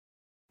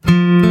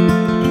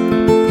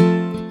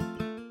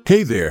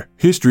Hey there,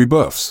 history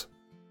buffs.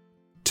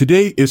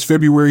 Today is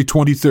February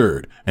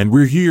 23rd, and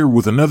we're here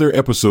with another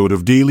episode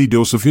of Daily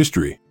Dose of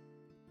History.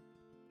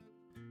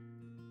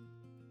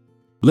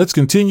 Let's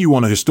continue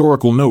on a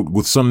historical note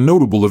with some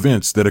notable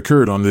events that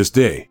occurred on this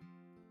day.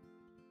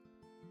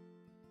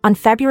 On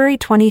February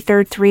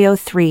 23,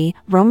 303,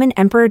 Roman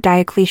Emperor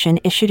Diocletian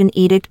issued an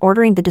edict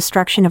ordering the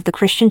destruction of the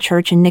Christian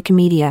church in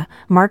Nicomedia,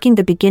 marking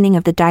the beginning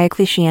of the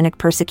Diocletianic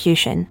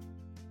persecution.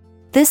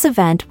 This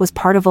event was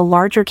part of a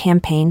larger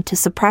campaign to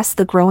suppress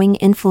the growing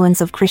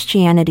influence of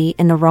Christianity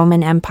in the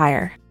Roman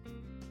Empire.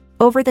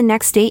 Over the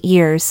next 8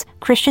 years,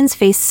 Christians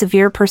faced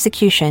severe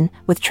persecution,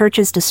 with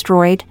churches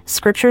destroyed,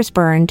 scriptures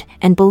burned,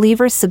 and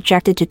believers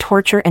subjected to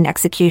torture and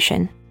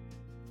execution.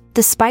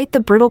 Despite the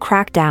brutal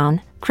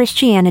crackdown,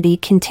 Christianity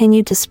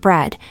continued to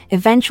spread,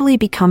 eventually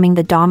becoming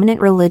the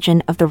dominant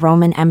religion of the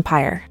Roman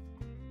Empire.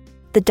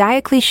 The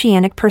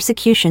Diocletianic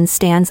persecution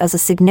stands as a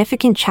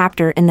significant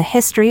chapter in the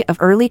history of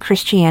early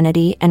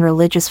Christianity and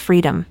religious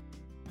freedom.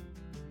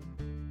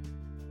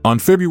 On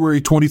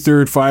February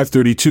 23,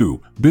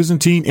 532,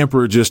 Byzantine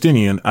Emperor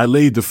Justinian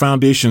laid the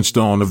foundation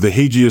stone of the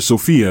Hagia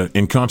Sophia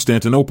in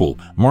Constantinople,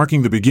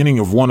 marking the beginning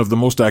of one of the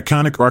most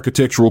iconic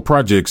architectural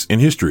projects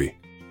in history.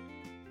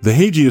 The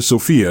Hagia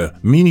Sophia,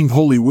 meaning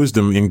Holy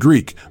Wisdom in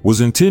Greek,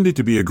 was intended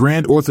to be a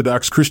grand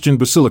Orthodox Christian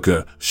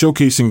basilica,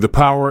 showcasing the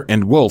power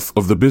and wealth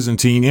of the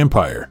Byzantine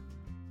Empire.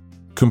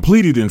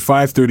 Completed in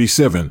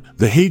 537,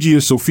 the Hagia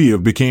Sophia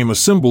became a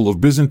symbol of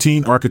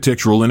Byzantine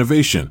architectural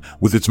innovation,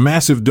 with its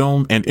massive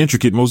dome and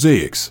intricate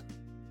mosaics.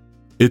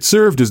 It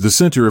served as the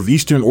center of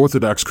Eastern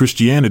Orthodox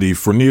Christianity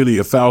for nearly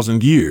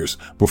 1,000 years,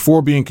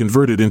 before being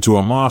converted into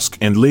a mosque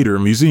and later a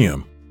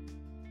museum.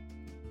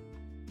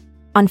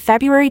 On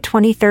February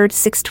 23,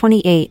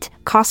 628,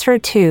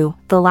 Khosrow II,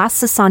 the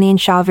last Sasanian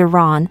Shah of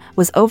Iran,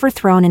 was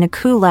overthrown in a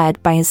coup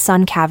led by his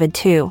son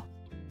Kavad II.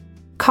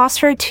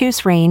 Khosrow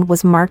II's reign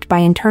was marked by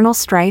internal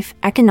strife,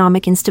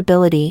 economic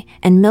instability,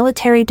 and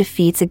military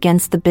defeats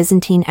against the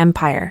Byzantine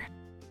Empire.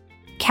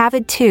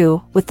 Kavad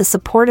II, with the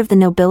support of the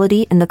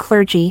nobility and the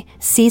clergy,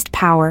 seized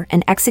power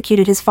and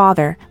executed his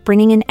father,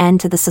 bringing an end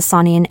to the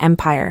Sasanian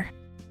Empire.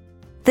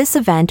 This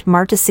event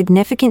marked a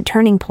significant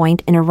turning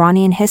point in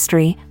Iranian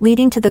history,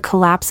 leading to the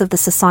collapse of the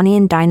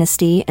Sasanian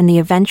dynasty and the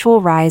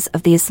eventual rise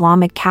of the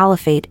Islamic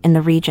Caliphate in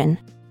the region.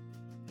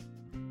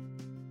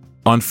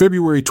 On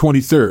February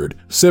 23,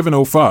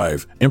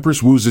 705,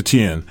 Empress Wu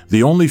Zetian,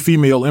 the only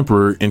female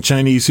emperor in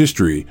Chinese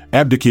history,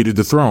 abdicated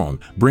the throne,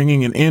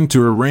 bringing an end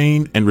to her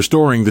reign and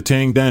restoring the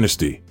Tang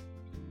dynasty.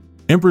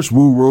 Empress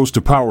Wu rose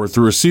to power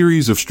through a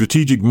series of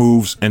strategic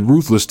moves and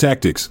ruthless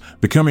tactics,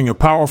 becoming a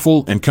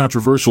powerful and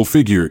controversial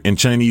figure in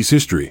Chinese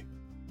history.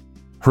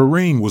 Her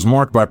reign was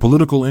marked by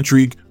political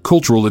intrigue,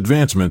 cultural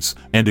advancements,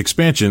 and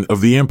expansion of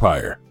the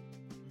empire.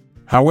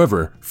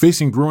 However,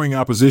 facing growing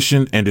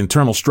opposition and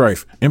internal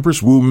strife,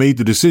 Empress Wu made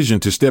the decision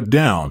to step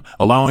down,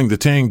 allowing the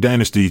Tang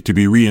dynasty to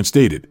be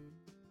reinstated.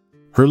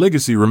 Her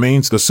legacy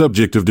remains a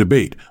subject of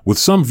debate, with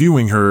some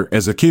viewing her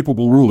as a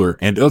capable ruler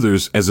and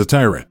others as a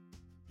tyrant.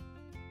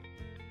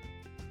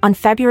 On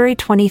February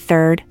 23,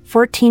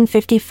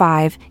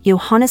 1455,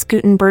 Johannes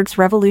Gutenberg's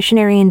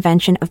revolutionary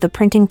invention of the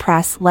printing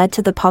press led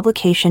to the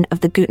publication of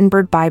the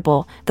Gutenberg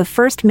Bible, the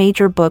first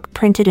major book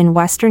printed in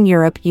Western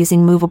Europe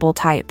using movable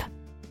type.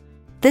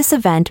 This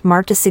event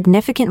marked a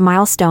significant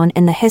milestone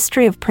in the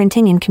history of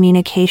printing and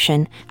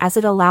communication, as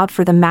it allowed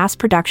for the mass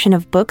production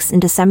of books and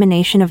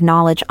dissemination of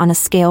knowledge on a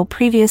scale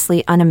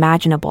previously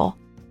unimaginable.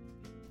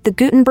 The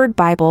Gutenberg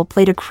Bible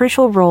played a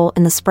crucial role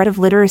in the spread of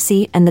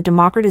literacy and the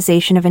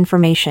democratization of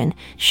information,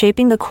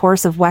 shaping the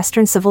course of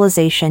Western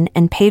civilization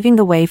and paving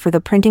the way for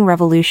the printing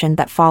revolution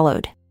that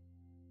followed.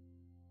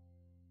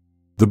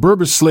 The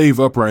Berber slave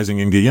uprising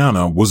in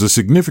Guyana was a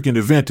significant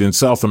event in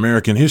South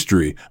American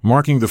history,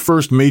 marking the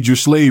first major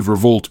slave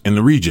revolt in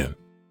the region.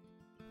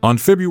 On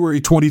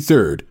February 23,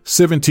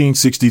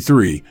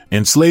 1763,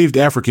 enslaved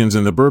Africans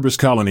in the Berbice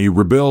colony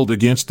rebelled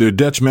against their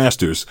Dutch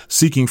masters,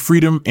 seeking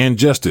freedom and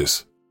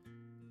justice.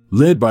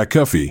 Led by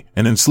Cuffy,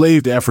 an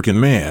enslaved African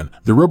man,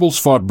 the rebels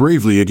fought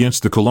bravely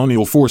against the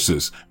colonial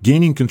forces,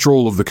 gaining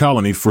control of the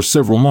colony for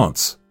several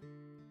months.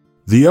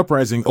 The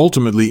uprising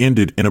ultimately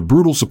ended in a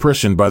brutal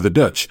suppression by the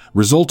Dutch,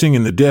 resulting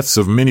in the deaths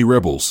of many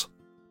rebels.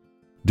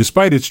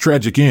 Despite its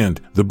tragic end,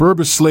 the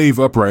Berbice slave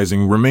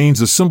uprising remains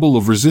a symbol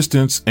of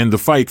resistance and the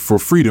fight for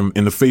freedom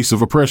in the face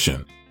of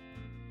oppression.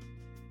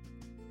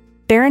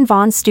 Baron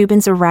von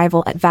Steuben's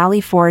arrival at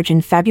Valley Forge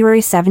in February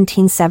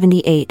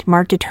 1778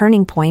 marked a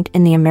turning point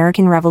in the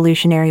American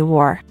Revolutionary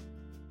War.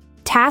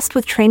 Tasked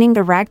with training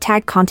the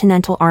ragtag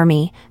Continental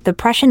Army, the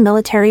Prussian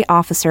military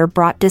officer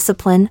brought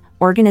discipline,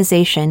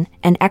 organization,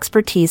 and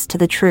expertise to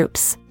the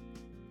troops.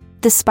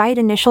 Despite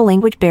initial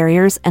language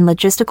barriers and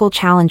logistical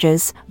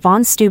challenges,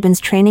 von Steuben's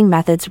training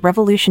methods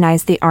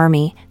revolutionized the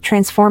army,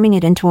 transforming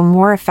it into a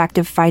more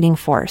effective fighting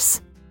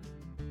force.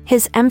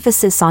 His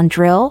emphasis on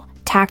drill,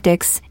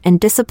 tactics, and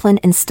discipline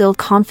instilled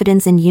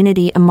confidence and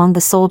unity among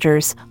the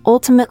soldiers,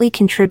 ultimately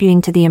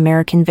contributing to the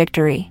American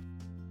victory.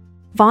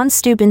 Von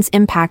Steuben's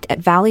impact at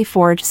Valley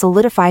Forge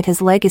solidified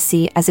his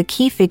legacy as a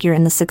key figure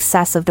in the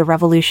success of the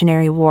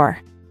Revolutionary War.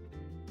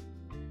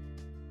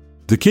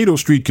 The Cato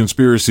Street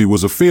Conspiracy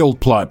was a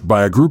failed plot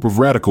by a group of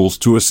radicals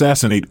to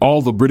assassinate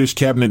all the British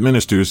cabinet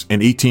ministers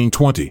in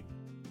 1820.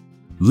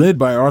 Led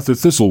by Arthur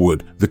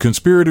Thistlewood, the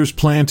conspirators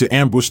planned to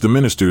ambush the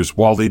ministers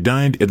while they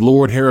dined at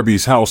Lord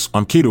Harrowby's house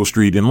on Cato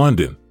Street in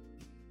London.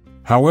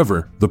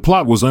 However, the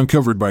plot was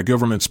uncovered by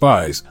government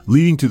spies,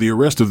 leading to the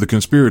arrest of the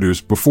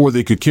conspirators before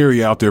they could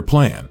carry out their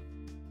plan.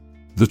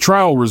 The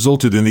trial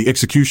resulted in the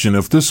execution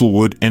of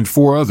Thistlewood and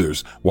 4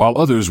 others, while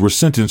others were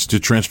sentenced to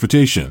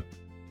transportation.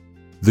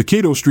 The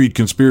Cato Street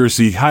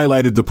Conspiracy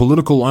highlighted the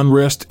political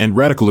unrest and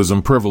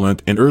radicalism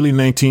prevalent in early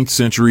 19th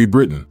century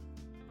Britain.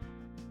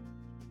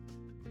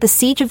 The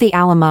Siege of the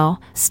Alamo,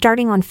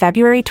 starting on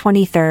February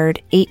 23,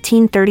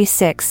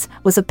 1836,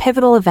 was a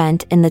pivotal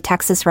event in the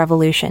Texas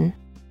Revolution.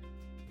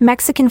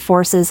 Mexican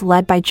forces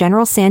led by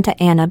General Santa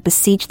Anna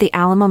besieged the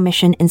Alamo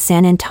Mission in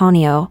San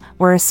Antonio,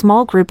 where a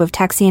small group of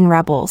Texian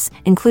rebels,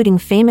 including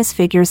famous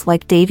figures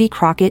like Davy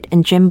Crockett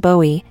and Jim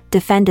Bowie,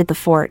 defended the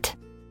fort.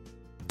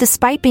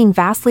 Despite being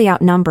vastly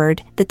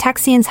outnumbered, the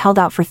Texians held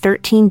out for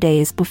 13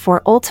 days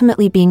before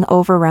ultimately being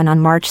overrun on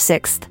March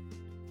 6.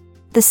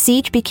 The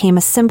siege became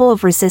a symbol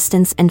of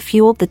resistance and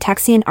fueled the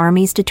Texian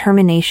army's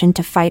determination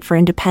to fight for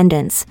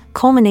independence,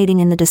 culminating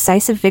in the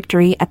decisive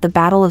victory at the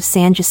Battle of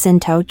San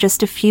Jacinto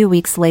just a few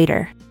weeks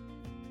later.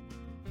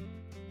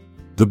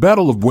 The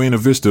Battle of Buena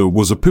Vista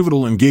was a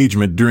pivotal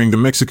engagement during the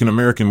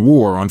Mexican-American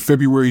War on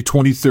February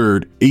 23,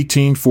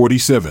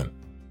 1847.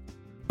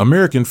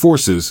 American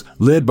forces,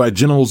 led by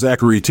General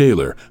Zachary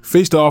Taylor,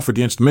 faced off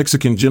against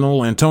Mexican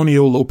General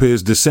Antonio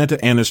Lopez de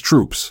Santa Anna's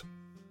troops.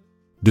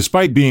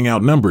 Despite being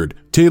outnumbered,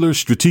 Taylor's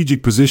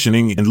strategic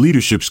positioning and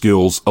leadership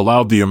skills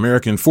allowed the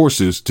American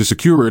forces to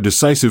secure a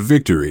decisive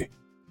victory.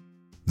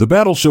 The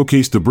battle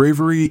showcased the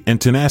bravery and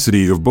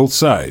tenacity of both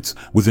sides,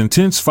 with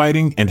intense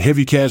fighting and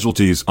heavy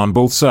casualties on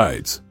both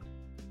sides.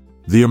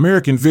 The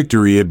American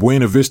victory at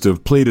Buena Vista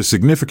played a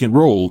significant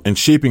role in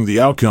shaping the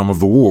outcome of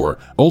the war,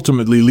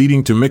 ultimately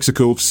leading to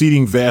Mexico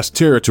ceding vast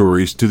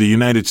territories to the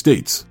United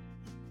States.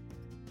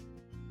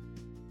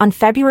 On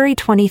February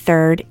 23,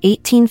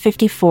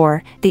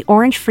 1854, the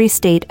Orange Free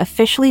State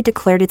officially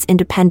declared its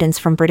independence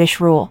from British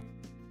rule.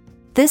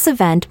 This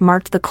event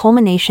marked the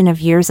culmination of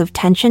years of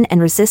tension and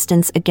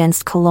resistance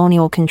against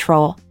colonial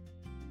control.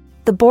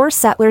 The Boer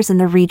settlers in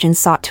the region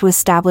sought to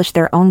establish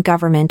their own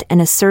government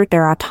and assert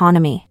their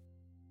autonomy.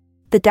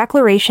 The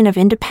Declaration of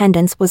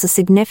Independence was a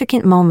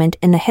significant moment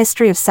in the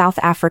history of South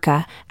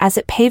Africa, as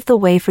it paved the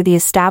way for the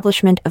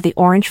establishment of the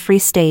Orange Free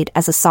State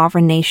as a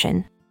sovereign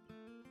nation.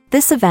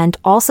 This event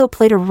also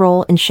played a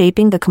role in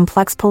shaping the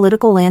complex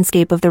political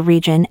landscape of the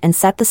region and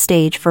set the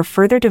stage for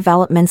further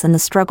developments in the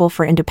struggle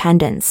for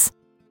independence.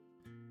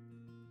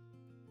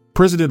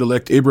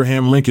 President-elect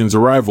Abraham Lincoln's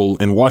arrival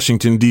in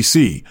Washington,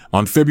 D.C.,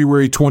 on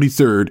February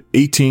 23,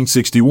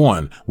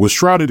 1861, was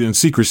shrouded in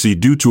secrecy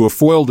due to a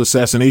foiled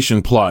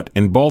assassination plot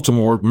in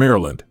Baltimore,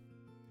 Maryland.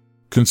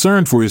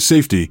 Concerned for his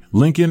safety,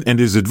 Lincoln and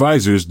his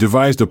advisors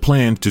devised a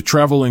plan to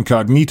travel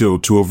incognito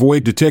to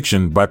avoid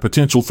detection by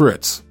potential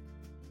threats.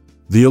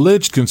 The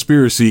alleged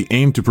conspiracy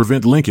aimed to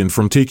prevent Lincoln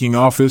from taking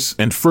office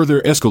and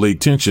further escalate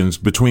tensions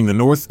between the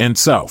North and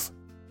South.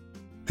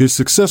 His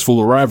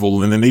successful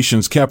arrival in the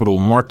nation's capital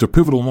marked a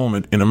pivotal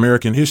moment in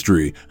American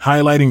history,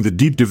 highlighting the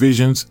deep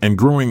divisions and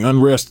growing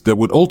unrest that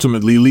would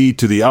ultimately lead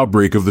to the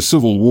outbreak of the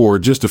Civil War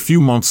just a few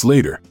months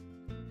later.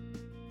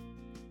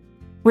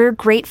 We're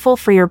grateful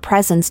for your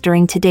presence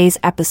during today's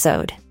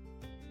episode.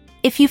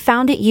 If you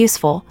found it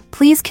useful,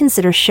 please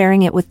consider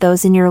sharing it with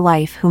those in your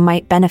life who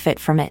might benefit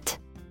from it.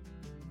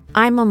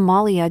 I'm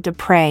Amalia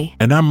Dupre.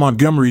 And I'm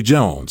Montgomery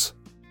Jones.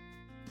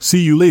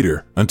 See you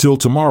later, until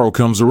tomorrow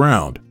comes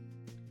around.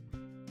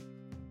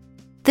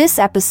 This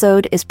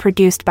episode is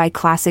produced by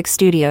Classic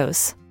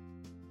Studios.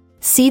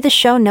 See the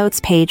show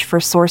notes page for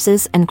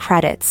sources and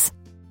credits.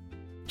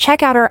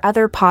 Check out our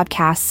other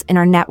podcasts in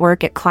our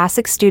network at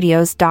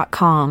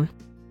classicstudios.com.